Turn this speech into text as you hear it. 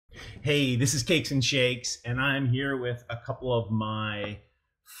Hey, this is Cakes and Shakes, and I'm here with a couple of my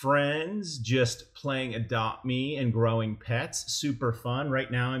friends just playing Adopt Me and growing pets. Super fun. Right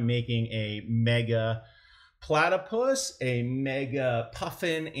now, I'm making a mega platypus, a mega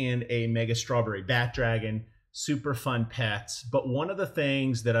puffin, and a mega strawberry bat dragon. Super fun pets. But one of the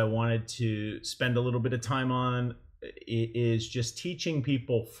things that I wanted to spend a little bit of time on is just teaching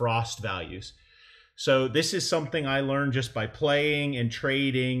people frost values. So this is something I learned just by playing and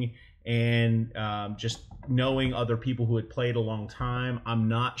trading and just knowing other people who had played a long time. I'm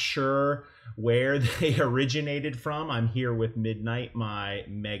not sure where they originated from. I'm here with Midnight, my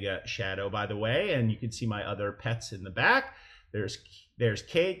mega shadow, by the way, and you can see my other pets in the back. There's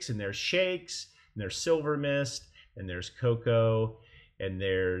Cakes, and there's Shakes, and there's Silver Mist, and there's Coco, and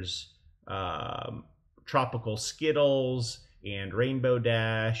there's Tropical Skittles, and Rainbow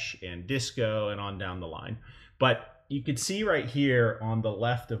Dash, and Disco, and on down the line. But you can see right here on the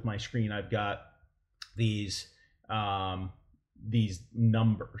left of my screen, I've got these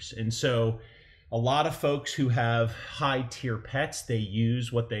numbers. And so a lot of folks who have high tier pets, they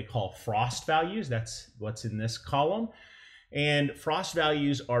use what they call frost values. That's what's in this column. And frost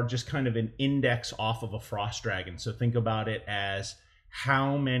values are just kind of an index off of a frost dragon. So think about it as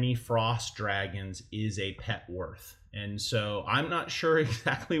how many frost dragons is a pet worth. And so I'm not sure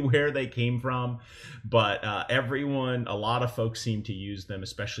exactly where they came from, but a lot of folks seem to use them,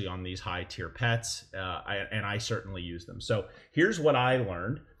 especially on these high tier pets, and I certainly use them. So here's what I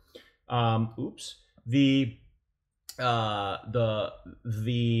learned. And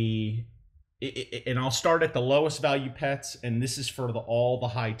I'll start at the lowest value pets, and this is for all the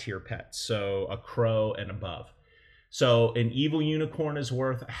high tier pets, so a crow and above. So an evil unicorn is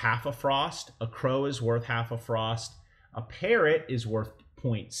worth half a frost, a crow is worth half a frost, a parrot is worth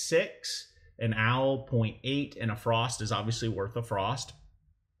 0.6, an owl 0.8, and a frost is obviously worth a frost.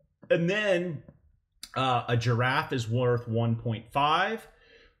 And then a giraffe is worth 1.5,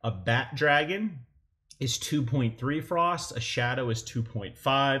 a bat dragon is 2.3 frost, a shadow is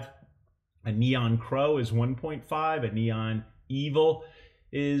 2.5, a neon crow is 1.5, a neon evil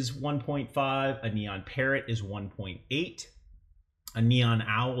is 1.5, a neon parrot is 1.8, a neon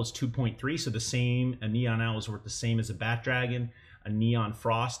owl is 2.3, so a neon owl is worth the same as a bat dragon. A neon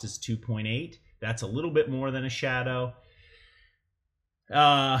frost is 2.8. That's a little bit more than a shadow.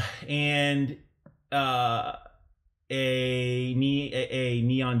 A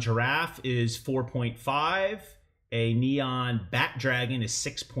neon giraffe is 4.5. A neon bat dragon is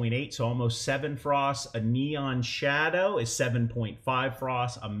 6.8, so almost 7 frosts. A neon shadow is 7.5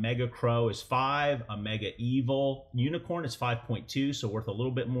 frosts. A mega crow is 5. A mega evil unicorn is 5.2, so worth a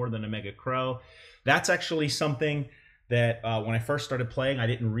little bit more than a mega crow. That's actually something that when I first started playing, I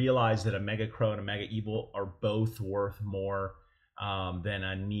didn't realize that a mega crow and a mega evil are both worth more than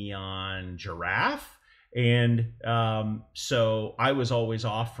a neon giraffe. And so I was always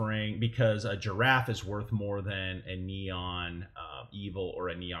offering, because a giraffe is worth more than a neon evil or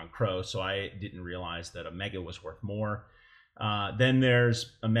a neon crow, so I didn't realize that a mega was worth more. Then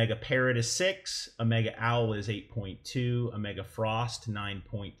there's a mega parrot is 6, a mega owl is 8.2, a mega frost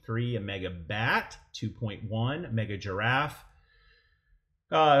 9.3, a mega bat 2.1, a mega giraffe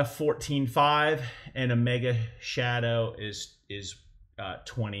 14.5, and a mega shadow is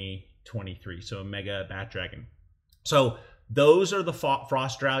 20.23, so a mega bat dragon. So those are the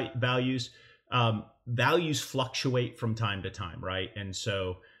frost values. Values fluctuate from time to time, right? And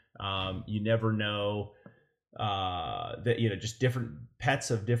so you never know that, just different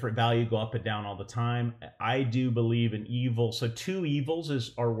pets of different value go up and down all the time. I do believe in evil. So 2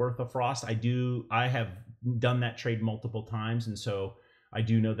 evils are worth a frost. I have done that trade multiple times, and so I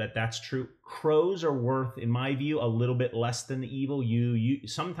do know that that's true. Crows are worth, in my view, a little bit less than the evil.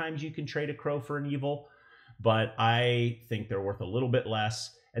 Sometimes you can trade a crow for an evil, but I think they're worth a little bit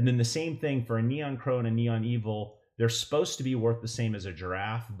less. And then the same thing for a neon crow and a neon evil. They're supposed to be worth the same as a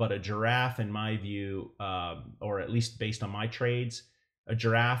giraffe, but a giraffe, in my view, or at least based on my trades, a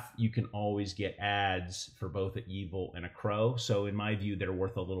giraffe, you can always get ads for both an evil and a crow. So in my view, they're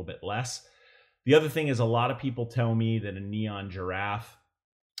worth a little bit less. The other thing is, a lot of people tell me that a neon giraffe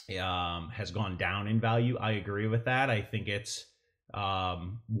has gone down in value. I agree with that. I think it's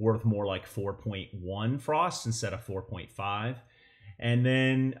worth more like 4.1 frosts instead of 4.5. And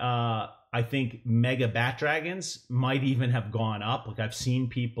then I think mega bat dragons might even have gone up. Like, I've seen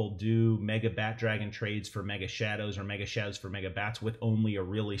people do mega bat dragon trades for mega shadows, or mega shadows for mega bats, with only a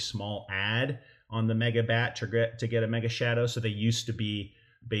really small ad on the mega bat to get a mega shadow. So they used to be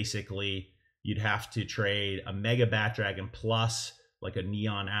basically, you'd have to trade a mega bat dragon plus like a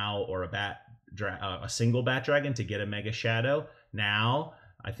neon owl or a single bat dragon to get a mega shadow. Now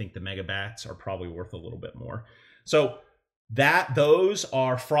I think the mega bats are probably worth a little bit more. So those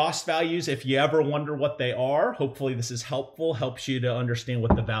are frost values. If you ever wonder what they are, hopefully this is helpful, helps you to understand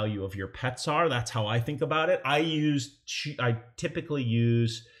what the value of your pets are. That's how I think about it. I typically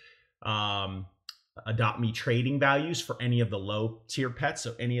use Adopt Me trading values for any of the low tier pets.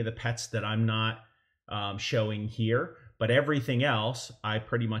 So any of the pets that I'm not showing here, but everything else, I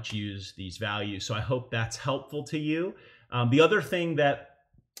pretty much use these values. So I hope that's helpful to you. The other thing that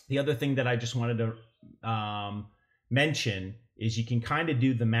I just wanted to mention is you can kind of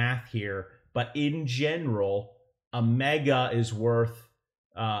do the math here, but in general, a mega is worth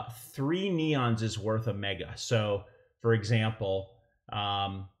 3 neons is worth a mega. So for example,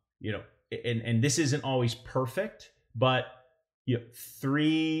 you know, and this isn't always perfect, but you know,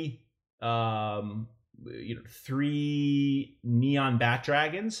 3 neon bat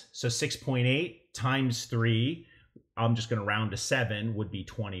dragons, so 6.8 times 3, I'm just going to round to 7, would be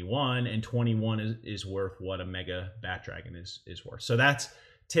 21, and 21 is worth what a mega bat dragon is worth. So that's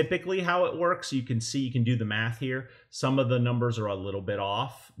typically how it works. You can see, you can do the math here. Some of the numbers are a little bit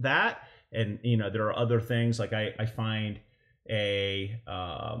off that, and you know, there are other things like I find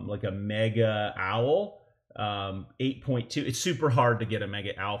like a mega owl 8.2. It's super hard to get a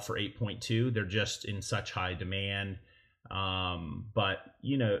mega owl for 8.2. They're just in such high demand, but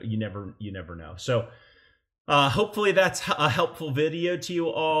you know, you never know. So hopefully that's a helpful video to you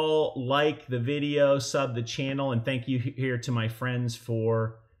all. Like the video, sub the channel, and thank you here to my friends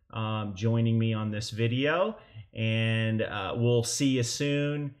for joining me on this video, and we'll see you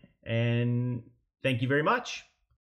soon, and thank you very much.